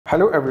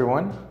Hello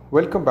everyone,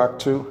 welcome back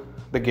to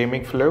the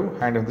gaming flow,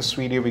 and in this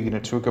video we're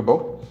going to talk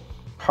about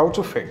how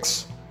to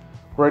fix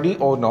ready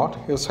or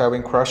not is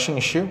having crashing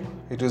issue,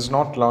 it is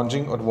not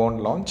launching or won't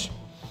launch,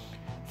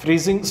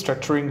 freezing,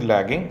 stuttering,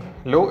 lagging,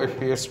 low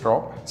FPS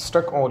drop,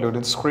 stuck on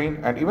loaded screen,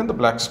 and even the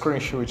black screen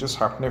issue which is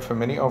happening for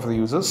many of the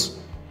users,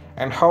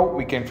 and how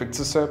we can fix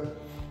this up.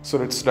 So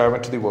let's dive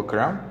into the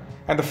workaround.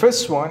 And the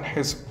first one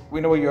is,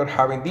 whenever you're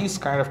having these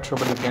kind of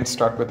trouble, you can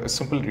start with a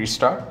simple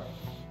restart.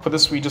 For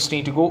this, we just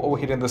need to go over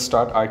here in the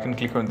start icon,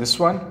 click on this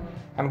one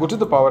and go to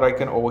the power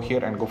icon over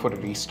here and go for a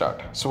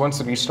restart. So once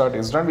the restart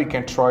is done, we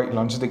can try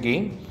launch the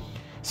game.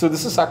 So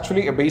this is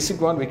actually a basic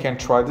one. We can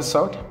try this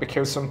out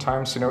because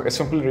sometimes, a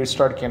simple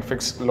restart can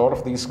fix a lot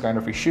of these kind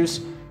of issues.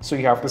 So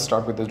you have to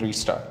start with the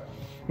restart.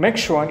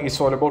 Next one is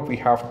all about we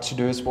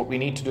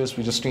need to do is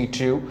we just need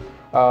to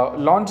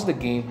launch the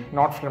game,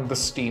 not from the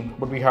Steam,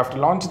 but we have to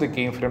launch the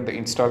game from the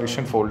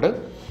installation folder.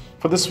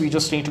 For this, we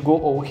just need to go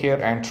over here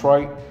and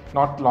try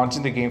not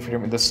launching the game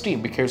from in the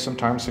Steam, because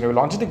sometimes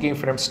launching the game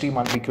from Steam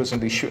might be causing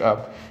the issue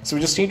up. So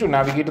we just need to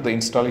navigate to the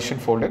installation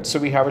folder. So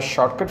we have a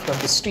shortcut from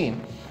the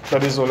Steam.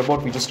 That is all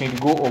about we just need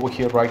to go over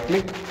here, right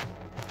click,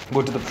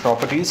 go to the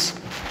properties,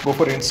 go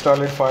for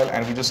installed file,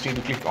 and we just need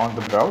to click on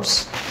the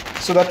browse.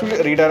 So that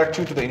will redirect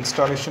you to the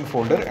installation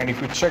folder, and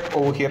if you check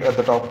over here at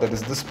the top, that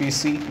is this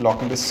PC,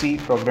 local C,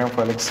 program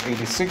file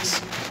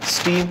x86,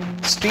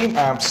 Steam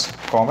apps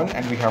common,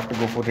 and we have to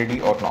go for ready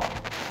or not.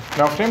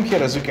 Now from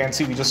here, as you can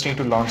see, we just need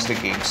to launch the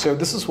game. So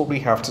this is what we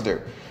have to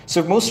do.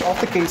 So most of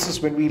the cases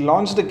when we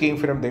launch the game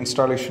from the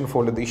installation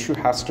folder, the issue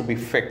has to be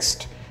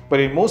fixed. But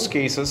in most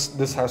cases,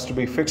 this has to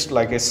be fixed,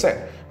 like I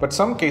said. But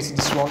some cases,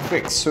 this won't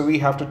fix. So we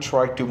have to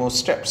try two more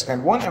steps.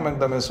 And one among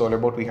them is all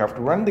about we have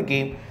to run the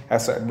game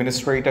as an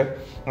administrator.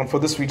 And for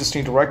this, we just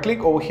need to right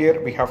click over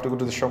here. We have to go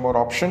to the show more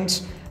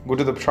options, go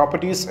to the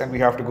properties, and we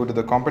have to go to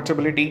the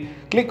compatibility.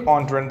 Click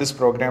on run this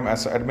program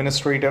as an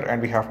administrator, and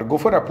we have to go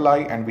for apply,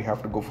 and we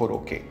have to go for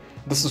OK.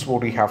 This is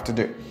what we have to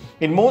do.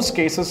 In most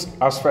cases,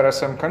 as far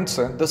as I'm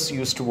concerned, this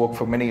used to work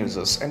for many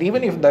users. And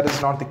even if that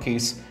is not the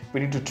case, we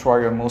need to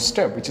try one more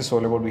step, which is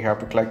all about we have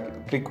to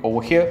click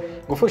over here,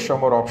 go for show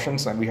more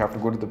options, and we have to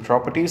go to the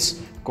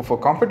properties, go for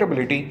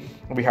compatibility.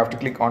 We have to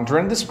click on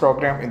run this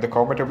program in the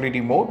compatibility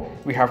mode.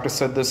 We have to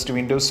set this to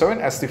Windows 7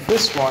 as the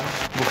first one,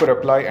 go for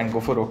apply and go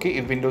for OK.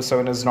 If Windows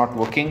 7 is not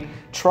working,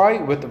 try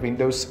with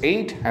Windows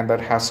 8, and that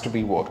has to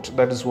be worked.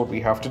 That is what we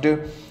have to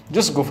do.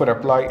 Just go for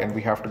apply and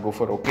we have to go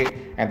for OK,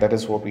 and that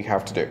is what we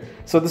have to do.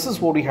 So this is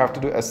what we have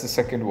to do as the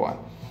second one.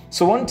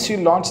 So once you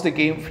launch the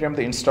game from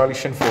the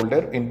installation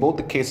folder, in both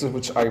the cases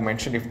which I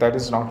mentioned, if that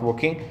is not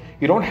working,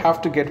 you don't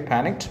have to get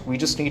panicked. We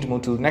just need to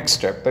move to the next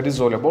step. That is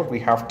all about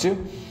we have to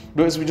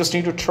do is we just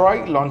need to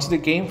try launch the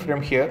game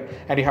from here,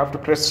 and you have to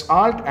press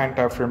Alt and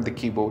Tab from the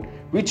keyboard,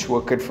 which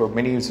worked for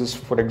many users.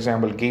 For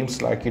example,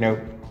 games like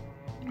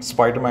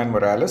Spider-Man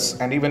Morales,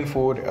 and even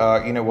for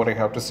what I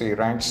have to say,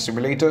 Ranch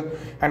Simulator,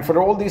 and for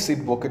all these it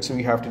worked. So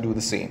we have to do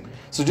the same.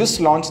 So just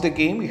launch the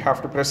game, you have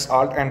to press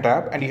Alt and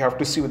Tab, and you have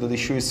to see whether the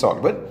issue is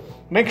solved.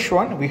 Next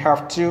one, we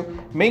have to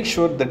make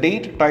sure the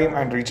date, time,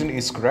 and region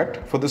is correct.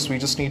 For this, we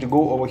just need to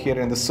go over here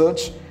in the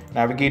search,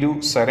 navigate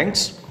to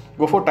settings,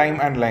 go for time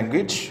and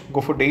language,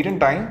 go for date and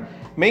time.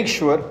 Make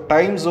sure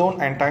time zone,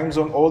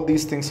 all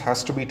these things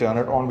has to be turned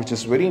on, which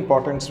is very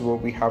important. So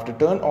we have to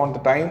turn on the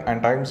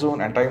time zone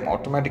and time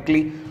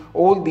automatically.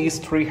 All these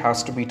three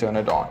has to be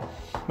turned on.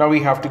 Now we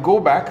have to go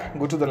back,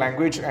 go to the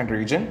language and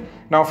region.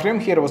 Now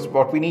from here,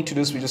 what we need to do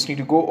is we just need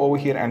to go over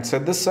here and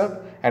set this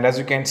up. And as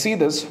you can see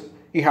this,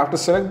 you have to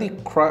select the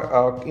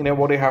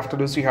what you have to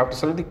do is you have to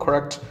select the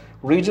correct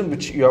region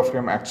which you are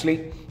from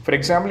actually. For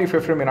example, if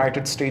you're from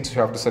United States, you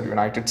have to select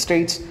United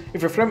States.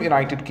 If you're from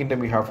United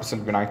Kingdom, you have to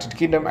select United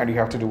Kingdom, and you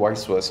have to do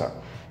vice versa.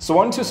 So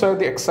once you select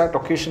the exact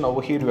location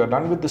over here, we are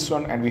done with this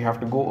one, and we have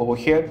to go over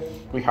here.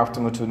 We have to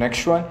move to the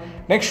next one.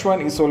 Next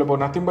one is all about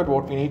nothing but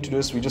what we need to do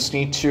is we just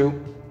need to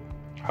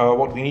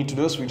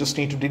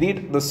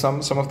delete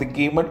some of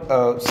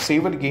the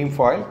saved game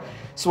file.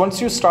 So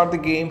once you start the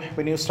game,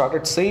 when you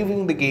started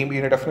saving the game,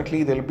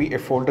 definitely there will be a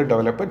folder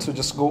developed. So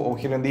just go over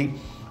here in the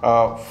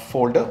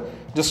folder,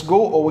 just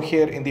go over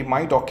here in the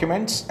my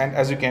documents, and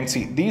as you can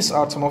see, these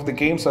are some of the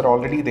games that are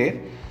already there.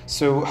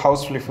 So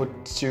House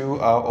Fleetwood 2,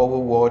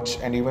 Overwatch,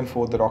 and even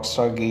for the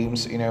Rockstar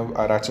games,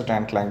 Ratchet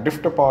and Clank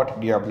Rift Apart,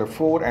 Diablo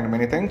 4, and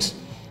many things.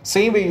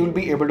 Same way, you will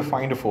be able to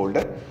find a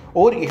folder,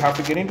 or you have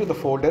to get into the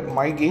folder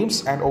My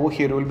Games, and over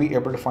here you will be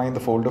able to find the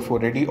folder for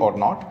ready or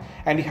not,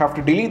 and you have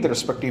to delete the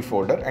respective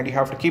folder. And you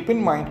have to keep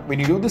in mind, when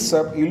you do this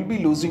up, you will be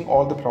losing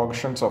all the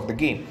progressions of the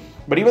game.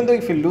 But even though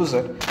if you lose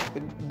it,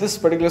 this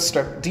particular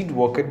step did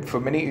work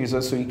for many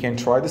users, so you can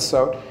try this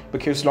out,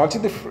 because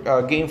launching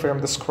the game from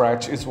the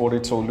scratch is what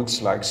it all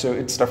looks like. So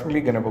it's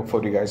definitely going to work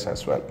for you guys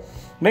as well.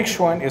 Next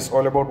one is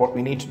all about what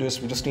we need to do is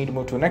we just need to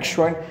move to the next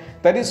one.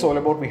 That is all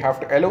about we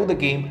have to allow the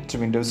game to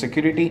Windows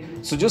security.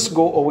 So just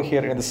go over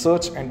here in the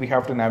search and we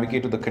have to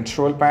navigate to the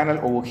control panel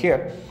over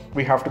here.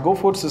 We have to go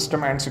for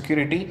system and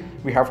security.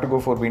 We have to go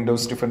for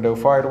Windows Defender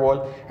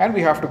Firewall, and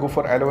we have to go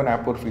for allow an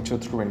app or feature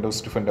through Windows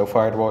Defender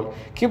Firewall.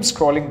 Keep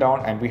scrolling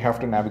down and we have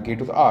to navigate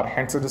to the R.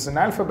 Hence it is an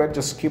alphabet.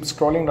 Just keep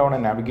scrolling down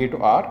and navigate to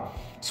R.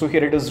 So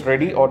here it is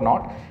ready or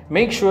not.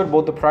 Make sure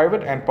both the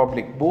private and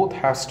public both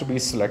has to be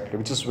selected,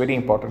 which is very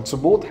important. So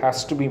both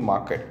has to be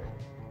marked.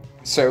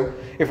 So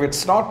if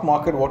it's not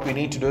marked, what we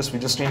need to do is we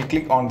just need to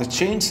click on the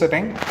change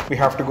setting. We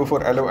have to go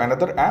for allow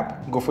another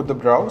app, go for the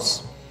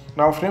browse.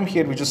 Now from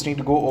here we just need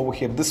to go over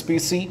here this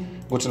PC,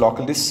 go to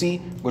local disk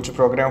C, go to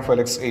program file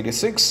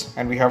x86,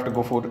 and we have to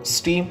go for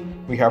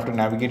Steam. We have to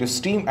navigate to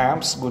Steam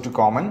apps, go to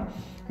common.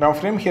 Now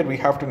from here we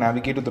have to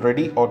navigate to the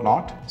ready or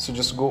not. So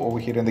just go over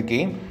here in the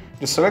game,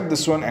 just select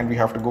this one and we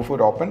have to go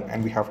for open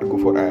and we have to go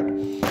for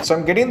add. So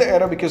I'm getting the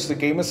error because the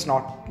game is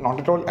not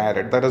at all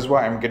added. That is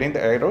why I'm getting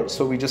the error.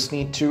 So we just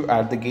need to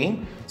add the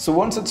game. So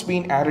once it's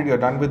been added, you're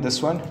done with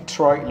this one.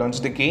 Try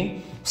launch the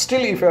game.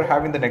 Still, if you're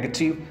having the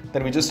negative,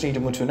 then we just need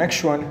to move to the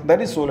next one.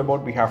 That is all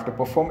about we have to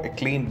perform a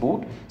clean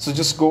boot. So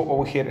just go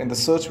over here in the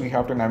search. We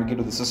have to navigate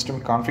to the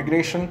system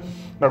configuration.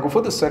 Now go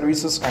for the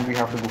services and we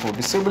have to go for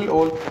disable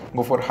all,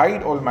 go for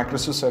hide all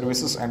Microsoft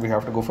services, and we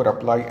have to go for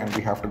apply and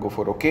we have to go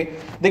for OK.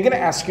 They're going to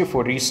ask you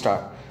for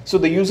restart. So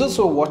the users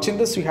who are watching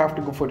this, you have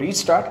to go for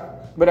restart.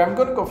 But I'm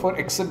going to go for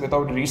exit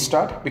without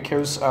restart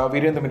because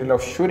we're in the middle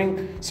of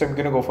shooting. So I'm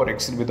going to go for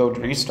exit without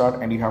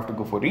restart, and you have to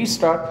go for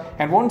restart.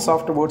 And once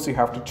afterwards, you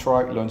have to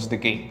try launch the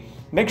game.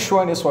 Next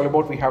one is all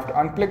about we have to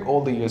unplug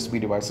all the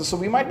USB devices. So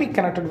we might be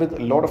connected with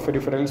a lot of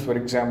peripherals. For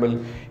example,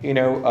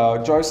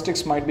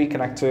 joysticks might be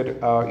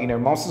connected,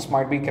 mouses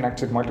might be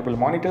connected, multiple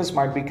monitors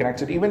might be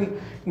connected, even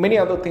many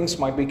other things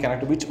might be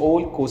connected, which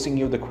all causing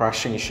you the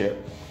crashing issue.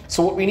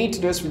 So what we need to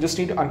do is we just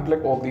need to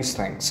unplug all these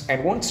things.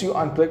 And once you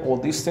unplug all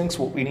these things,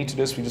 what we need to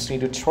do is we just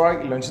need to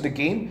try launch the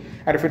game.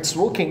 And if it's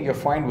working, you're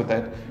fine with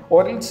it.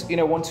 Or else,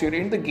 once you're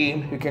in the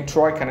game, you can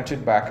try connect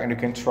it back and you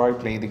can try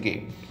play the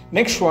game.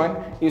 Next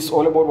one is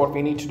all about what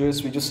we need to do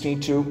is we just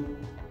need to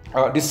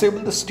disable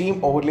the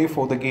Steam overlay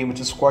for the game, which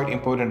is quite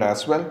important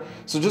as well.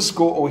 So just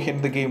go over here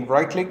in the game,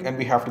 right click, and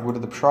we have to go to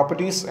the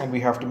properties, and we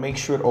have to make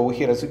sure over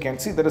here, as you can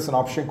see, there is an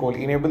option called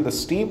enable the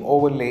Steam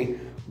overlay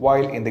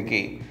while in the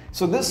game.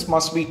 So this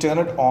must be turn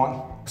it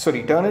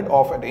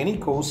off at any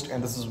cost,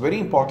 and this is very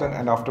important.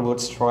 And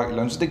afterwards try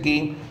launch the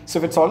game. So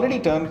if it's already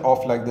turned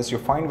off like this, you're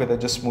fine with it.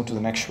 Just move to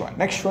the next one.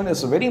 Next one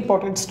is a very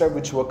important step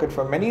which worked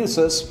for many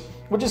users,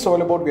 which is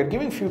all about we are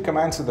giving few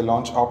commands in the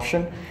launch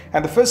option.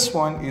 And the first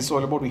one is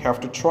all about we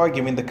have to try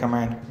giving the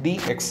command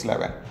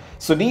dx11.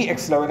 So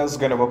dx11 is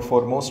going to work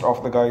for most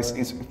of the guys.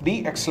 If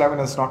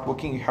dx11 is not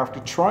working, you have to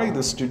try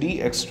this to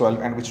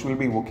dx12, and which will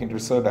be working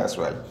result as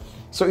well.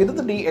 So either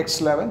the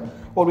dx11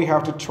 or we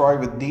have to try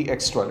with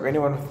dx12. Any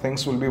one of the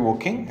things will be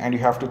working, and you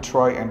have to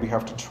try and we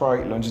have to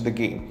try launch the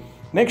game.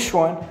 Next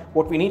one,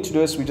 what we need to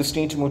do is we just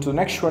need to move to the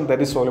next one.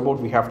 That is all about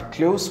we have to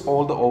close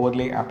all the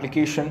overlay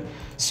application.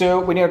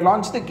 So when you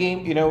launch the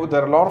game,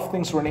 there are a lot of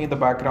things running in the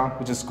background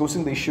which is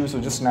causing the issue.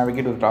 So just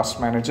navigate to the task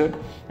manager,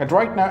 and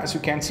right now, as you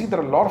can see, there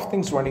are a lot of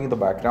things running in the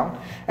background,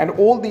 and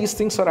all these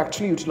things are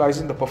actually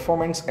utilizing the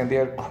performance and they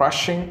are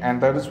crashing,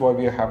 and that is why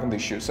we are having the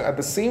issue. So at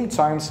the same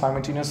time,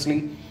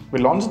 simultaneously, we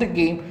launch the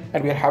game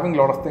and we are having a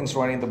lot of things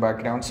running in the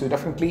background. So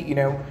definitely,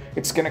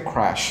 it's going to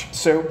crash.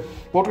 So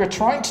what we're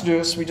trying to do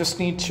is we just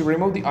need to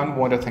remove the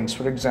unwanted things.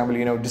 For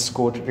example,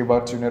 Discord,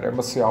 Reward Tuner,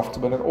 MSC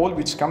Afterburner, all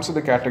which comes in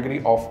the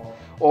category of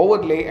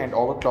overlay and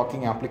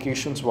overclocking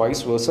applications,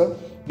 vice versa.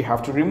 You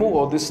have to remove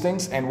all these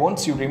things, and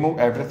once you remove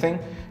everything,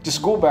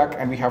 just go back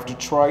and we have to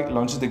try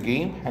launch the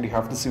game, and you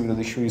have to see whether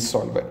the issue is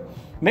solved.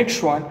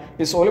 Next one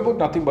is all about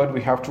nothing but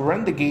we have to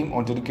run the game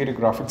on dedicated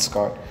graphics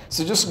card.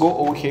 So just go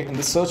over here in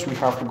the search, we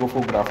have to go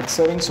for graphics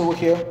settings over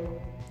here.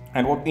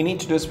 And what we need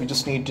to do is we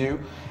just need to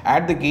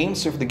add the game.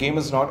 So if the game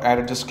is not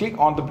added, just click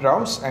on the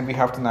browse and we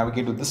have to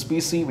navigate to this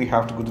PC. We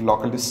have to go to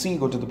local disk C,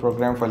 go to the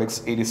program file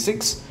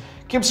x86.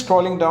 Keep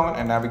scrolling down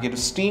and navigate to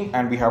Steam,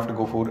 and we have to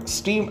go for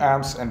Steam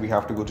apps and we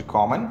have to go to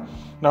common.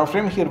 Now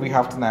from here we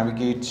have to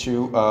navigate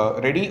to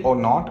ready or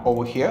not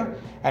over here,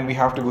 and we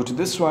have to go to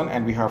this one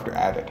and we have to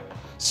add it.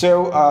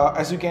 So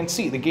as you can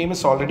see, the game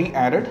is already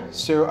added.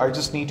 So I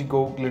just need to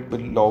go a little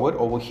bit lower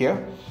over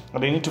here,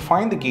 and I need to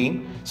find the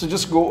game. So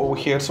just go over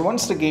here. So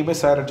once the game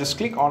is added, just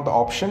click on the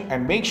option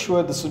and make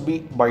sure this will be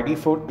by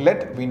default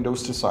let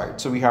Windows decide.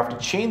 So we have to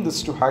change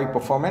this to high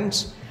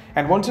performance.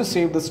 And once you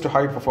save this to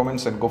high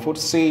performance and go for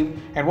save,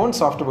 and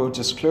once afterwards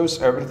just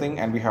close everything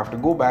and we have to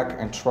go back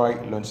and try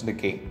launch the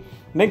game.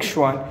 Next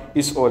one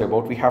is all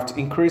about we have to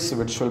increase the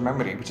virtual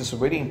memory, which is a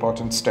very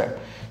important step.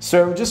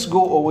 So just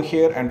go over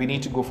here and we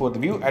need to go for the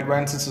view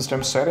advanced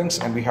system settings,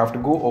 and we have to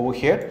go over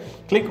here,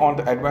 click on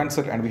the advanced,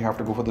 and we have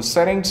to go for the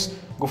settings,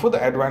 go for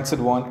the advanced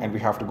one, and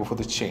we have to go for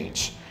the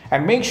change.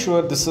 And make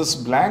sure this is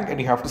blank and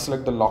you have to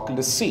select the local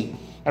disk C.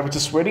 and which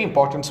is very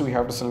important. So we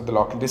have to select the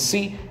local disk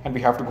C, and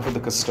we have to go for the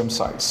custom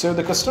size. So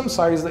the custom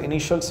size, the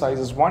initial size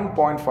is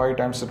 1.5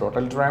 times the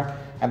total RAM,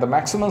 and the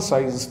maximum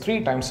size is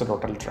 3 times the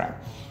total RAM.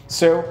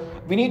 So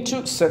we need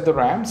to set the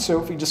RAM. So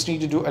we just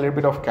need to do a little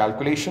bit of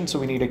calculation. So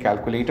we need a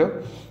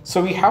calculator.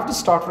 So we have to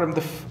start from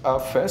the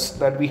first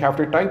that we have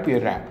to type here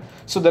RAM.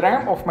 So the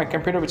RAM of my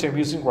computer which I'm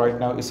using right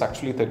now is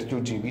actually 32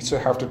 GB. So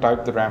I have to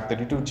type the RAM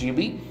 32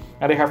 GB,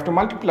 and I have to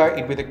multiply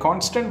it with a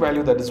constant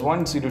value that is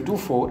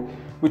 1024,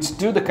 which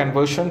do the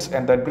conversions,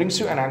 and that brings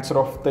you an answer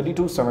of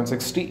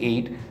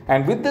 32,768.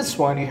 And with this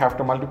one you have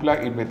to multiply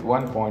it with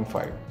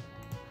 1.5.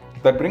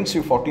 That brings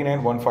you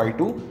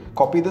 49,152.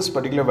 Copy this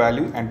particular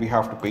value and we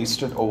have to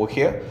paste it over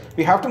here.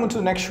 We have to move to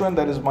the next one,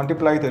 that is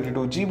multiply 32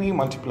 GB,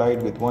 multiply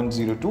it with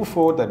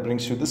 1024. That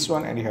brings you this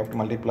one, and you have to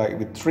multiply it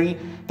with 3.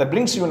 That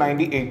brings you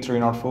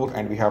 98,304,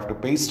 and we have to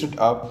paste it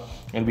up,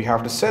 and we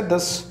have to set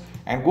this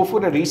and go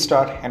for a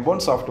restart, and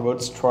once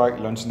afterwards try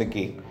launching the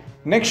game.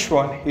 Next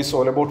one is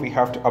all about we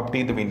have to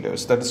update the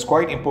Windows. That is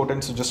quite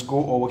important. So just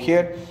go over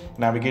here,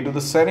 navigate to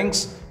the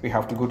settings. We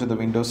have to go to the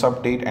Windows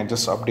update and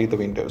just update the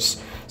Windows.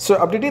 So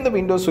updating the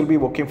Windows will be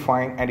working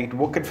fine, and it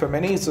worked for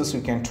many users. You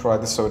can try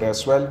this out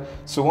as well.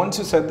 So once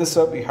you set this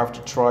up, you have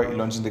to try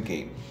launching the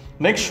game.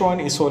 Next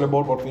one is all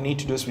about what we need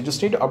to do is we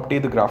just need to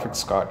update the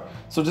graphics card.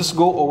 So just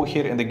go over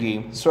here in the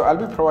game. So I'll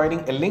be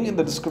providing a link in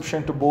the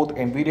description to both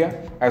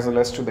NVIDIA as well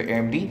as to the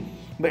AMD.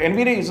 The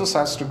NVIDIA users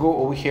has to go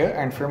over here,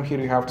 and from here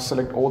you have to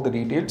select all the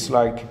details,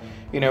 like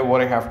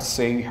what I have to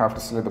say. You have to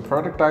select the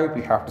product type,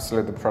 you have to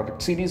select the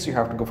product series, you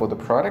have to go for the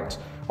product,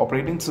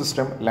 operating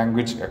system,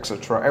 language,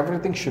 etc.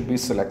 Everything should be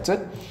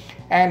selected.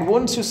 And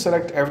once you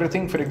select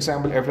everything, for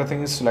example,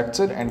 everything is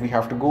selected, and we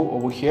have to go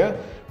over here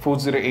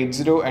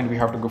 4080, and we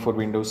have to go for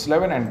Windows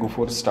 11 and go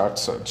for start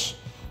search.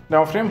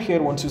 Now from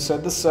here, once you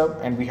set this up,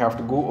 and we have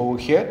to go over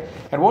here,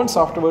 and once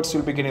afterwards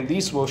you'll be getting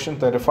these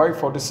versions, that are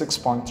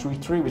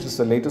 546.33, which is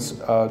the latest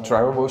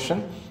driver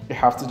version. You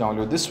have to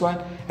download this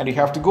one, and you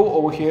have to go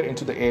over here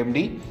into the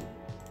AMD.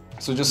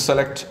 So just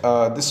select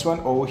this one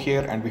over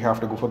here, and we have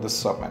to go for the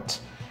submit.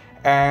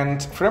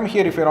 And from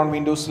here, if you're on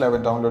Windows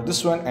 11, download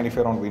this one, and if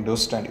you're on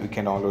Windows 10, you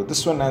can download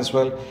this one as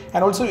well.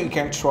 And also you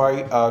can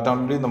try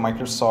downloading the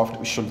Microsoft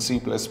Visual C++,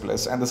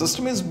 and the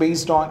system is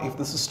based on, if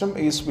the system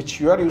is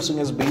which you are using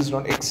is based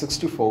on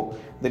x64,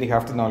 then you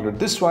have to download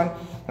this one.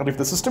 And if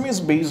the system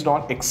is based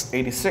on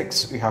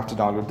x86, you have to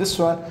download this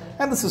one.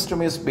 And the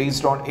system is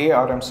based on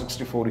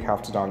ARM64, you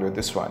have to download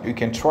this one. You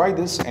can try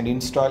this and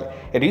install.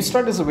 A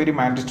restart is a very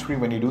mandatory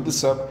when you do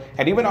this up,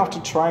 and even after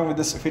trying with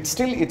this, if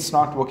it's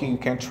not working, you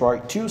can try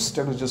two steps,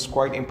 which is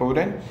quite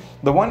important.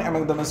 The one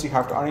among them is you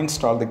have to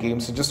uninstall the game.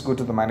 So just go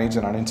to the manager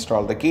and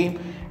uninstall the game.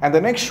 And the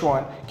next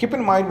one, keep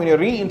in mind when you're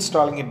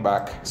reinstalling it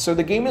back, so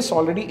the game is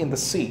already in the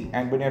C,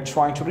 and when you're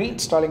trying to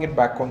reinstalling it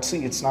back on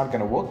C, it's not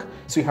going to work.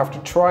 So you have to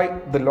try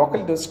the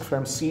local disk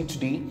from C to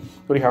D,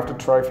 or you have to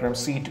try from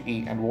C to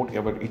E, and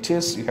whatever it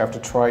is, you have to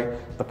try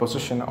the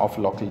position of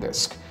local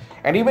disk.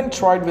 And even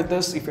tried with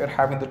this, if you're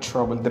having the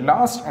trouble, the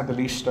last and the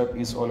least step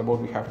is all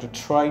about we have to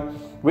try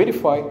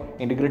verify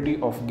integrity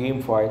of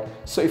game file.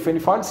 So if any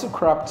files are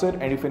corrupted,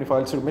 and if any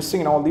files are missing,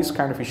 and all these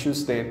kind of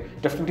issues there,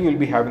 definitely you'll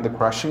be having the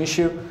crashing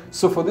issue.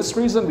 So for this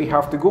reason, we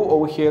have to go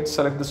over here,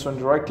 select this one,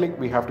 right click,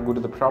 we have to go to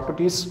the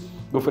properties,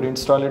 go for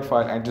installed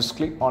file, and just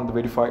click on the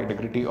verify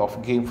integrity of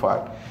game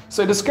file.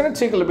 So it is going to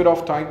take a little bit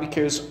of time,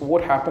 because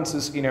what happens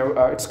is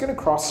it's going to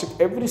cross check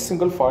every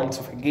single files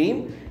of a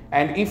game,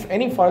 and if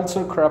any files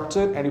are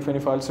corrupted, and if any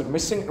files are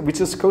missing,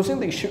 which is causing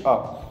the issue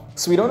up.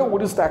 So we don't know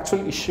what is the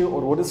actual issue,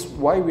 or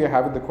why we are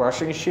having the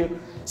crashing issue.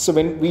 So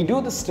when we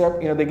do this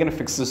step, they're going to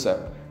fix this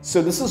up.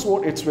 So this is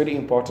what it's very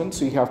important.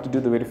 So you have to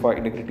do the verify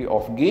integrity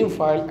of game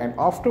file, and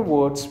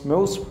afterwards,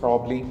 most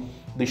probably,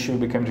 this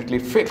should be completely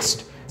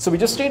fixed. So we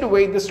just need to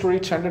wait this to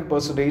reach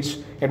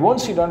 100%, and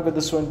once you're done with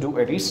this one, do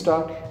a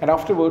restart, and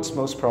afterwards,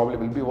 most probably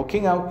will be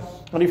working out.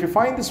 And if you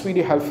find this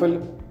video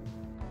helpful,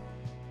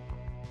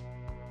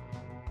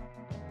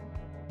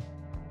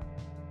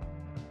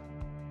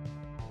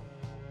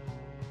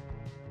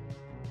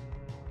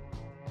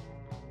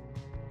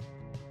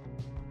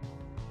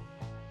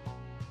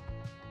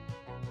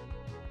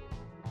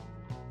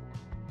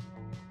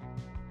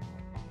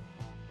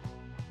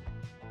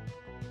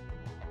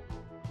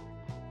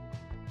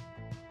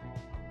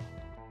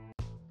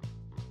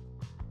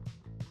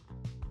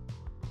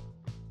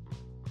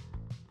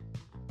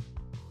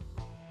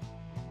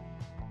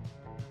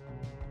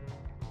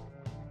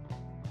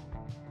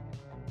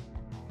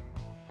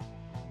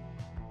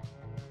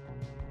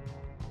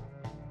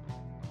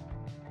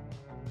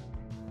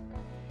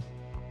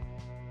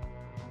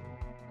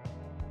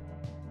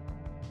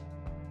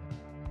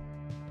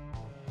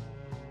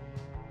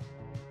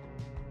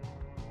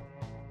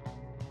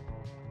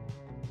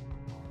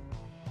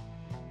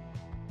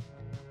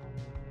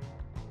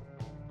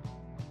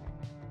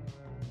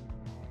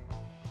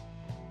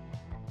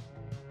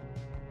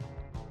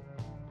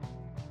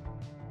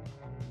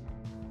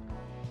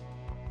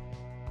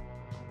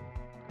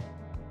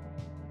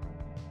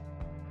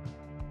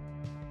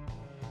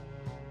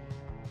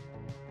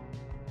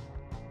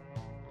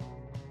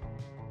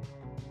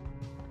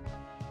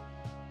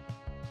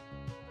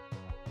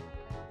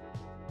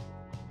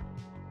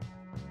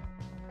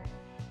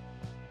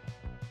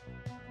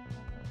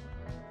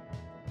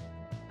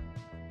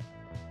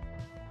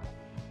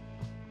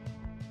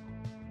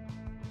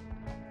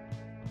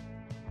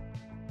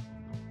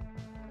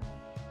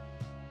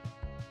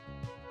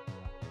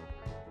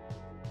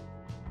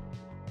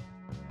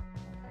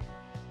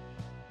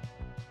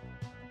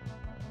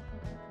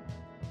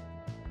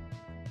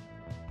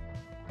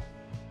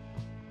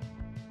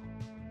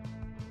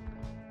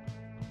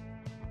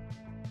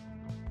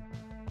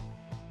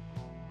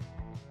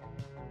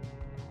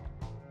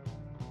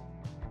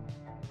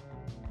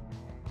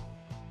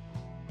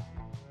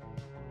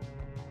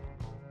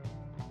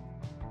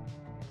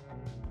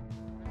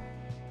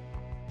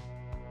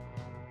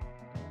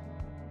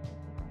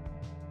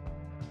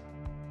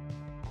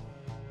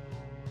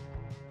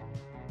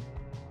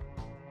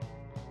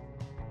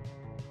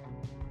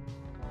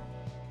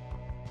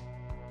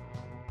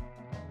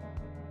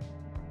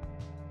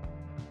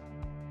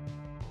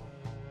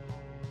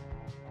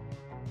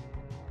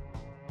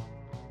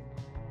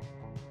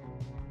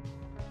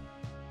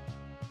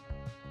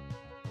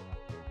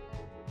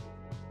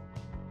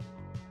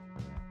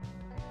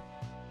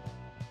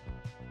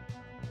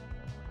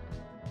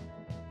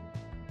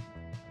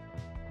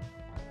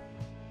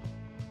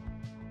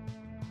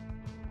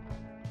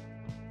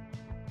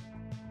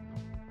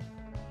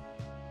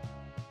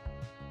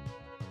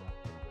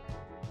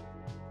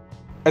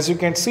 As you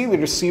can see, we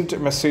received a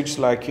message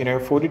like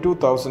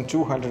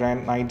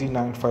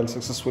 42,299 files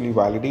successfully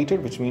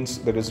validated, which means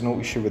there is no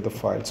issue with the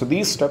file. So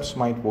these steps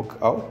might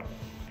work out.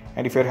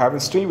 And if you're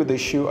having still with the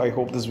issue, I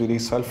hope this video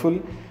is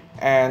helpful.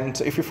 And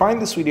if you find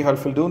this video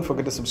helpful, don't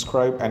forget to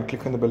subscribe and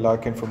click on the bell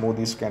icon for more of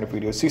these kind of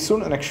videos. See you soon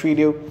in the next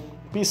video.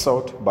 Peace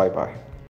out. Bye bye.